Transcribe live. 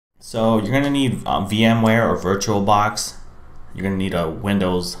So you're going to need VMWAre or VirtualBox. You're going to need a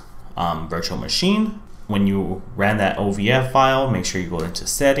Windows virtual machine. When you ran that OVF file, make sure you go into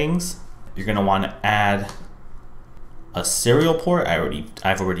settings. You're going to want to add a serial port.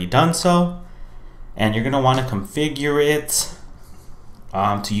 I've already done so. And you're going to want to configure it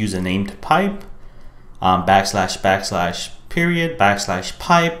to use a named pipe, //period,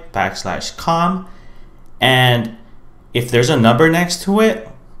 /pipe, /com. And if there's a number next to it,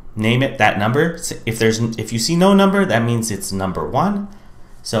 name it that number. If you see no number, that means it's number 1.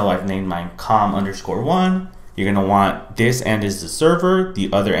 So I've named mine com_1. You're gonna want this end is the server,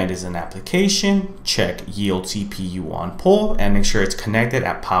 the other end is an application. Check yield CPU on pull and make sure it's connected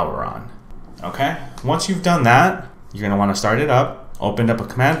at power on. Okay, once you've done that, you're gonna want to start it up. Open up a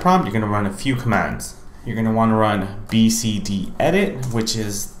command prompt. You're gonna run a few commands. You're gonna want to run bcdedit, which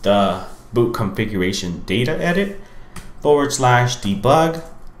is the boot configuration data edit, /debug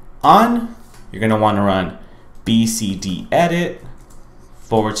on. You're going to want to run bcdedit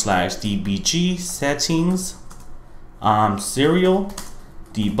 /dbg settings serial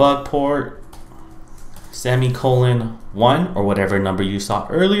debug port /1 or whatever number you saw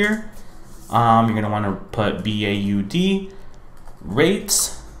earlier. You're going to want to put baud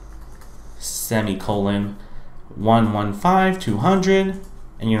rates /115/200,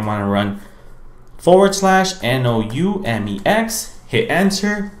 and you're going to want to run /noumex, hit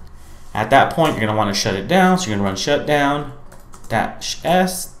enter. At that point, you're going to want to shut it down. So you're going to run shutdown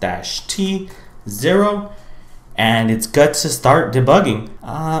 -s-t 0, and it's good to start debugging.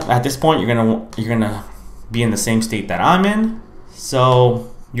 At this point, you're gonna be in the same state that I'm in. So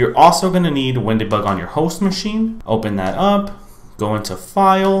you're also going to need WinDBG on your host machine. Open that up, go into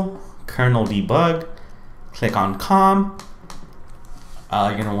File, Kernel Debug, click on COM.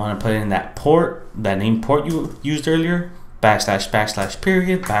 You're going to want to put in that port, that name port you used earlier,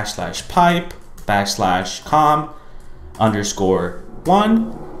 //period, /pipe,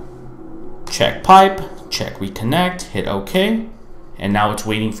 /com_1. Check pipe, check reconnect, hit OK. And now it's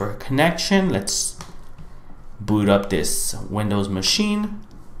waiting for a connection. Let's boot up this Windows machine.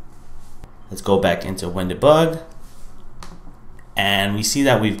 Let's go back into WinDBG. And we see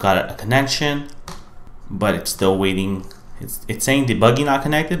that we've got a connection, but it's still waiting. It's saying debugging not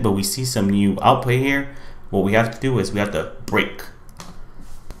connected, but we see some new output here. What we have to do is we have to break.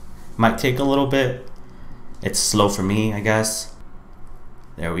 Might take a little bit. It's slow for me, I guess.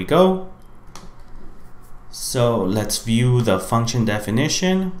 There we go. So let's view the function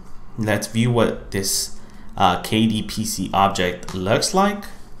definition. Let's view what this KDPC object looks like.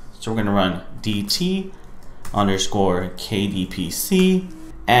 So we're gonna run dt_KDPC,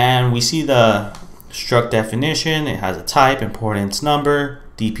 and we see the struct definition. It has a type, importance number,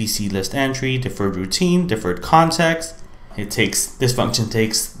 DPC list entry, deferred routine, deferred context. This function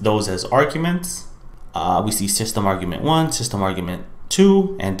takes those as arguments. We see system argument 1, system argument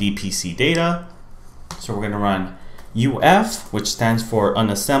 2, and DPC data. So we're going to run UF, which stands for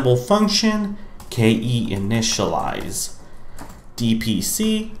unassembled function,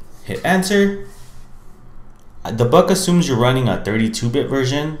 KeInitializeDpc, hit enter. The book assumes you're running a 32-bit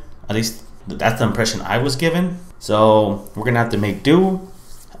version, at least that's the impression I was given. So we're going to have to make do.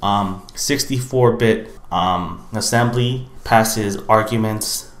 64-bit assembly passes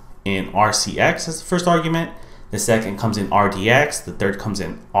arguments in RCX as the first argument. The second comes in RDX. The third comes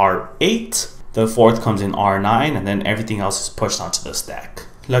in R8. The fourth comes in R9, and then everything else is pushed onto the stack.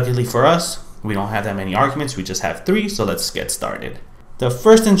 Luckily for us, we don't have that many arguments. We just have 3, so let's get started. The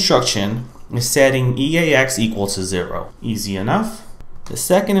first instruction is setting EAX equal to 0. Easy enough. The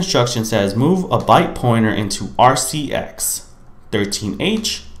second instruction says move a byte pointer into RCX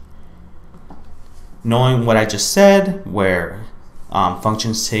 13H. Knowing what I just said, where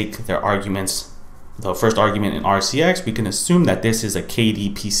functions take their arguments, the first argument in RCX, we can assume that this is a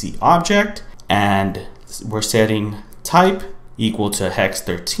KDPC object, and we're setting type equal to hex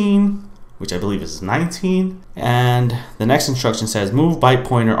 13, which I believe is 19. And the next instruction says move byte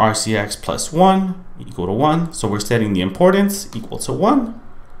pointer RCX +1 equal to 1. So we're setting the importance equal to 1.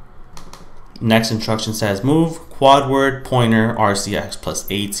 Next instruction says move quad word pointer RCX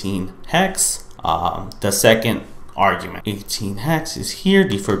 +18 hex. The second argument, 18 hex, is here,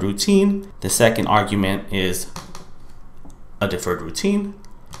 deferred routine. The second argument is a deferred routine.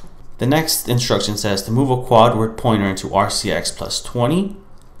 The next instruction says to move a quad word pointer into RCX +20,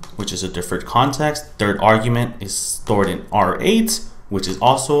 which is a deferred context. Third argument is stored in R8, which is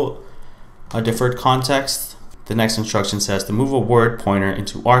also a deferred context. The next instruction says to move a word pointer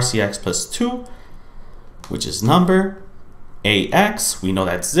into RCX +2, which is number. AX, we know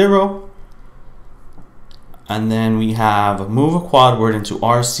that's 0. And then we have move a quad word into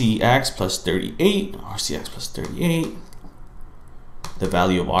RCX plus 38. RCX plus 38. The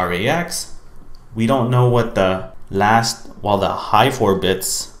value of RAX. We don't know what the high 4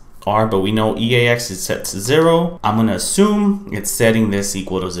 bits are, but we know EAX is set to 0. I'm going to assume it's setting this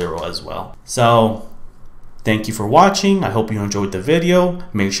equal to 0 as well. So thank you for watching. I hope you enjoyed the video.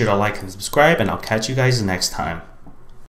 Make sure to like and subscribe, and I'll catch you guys next time.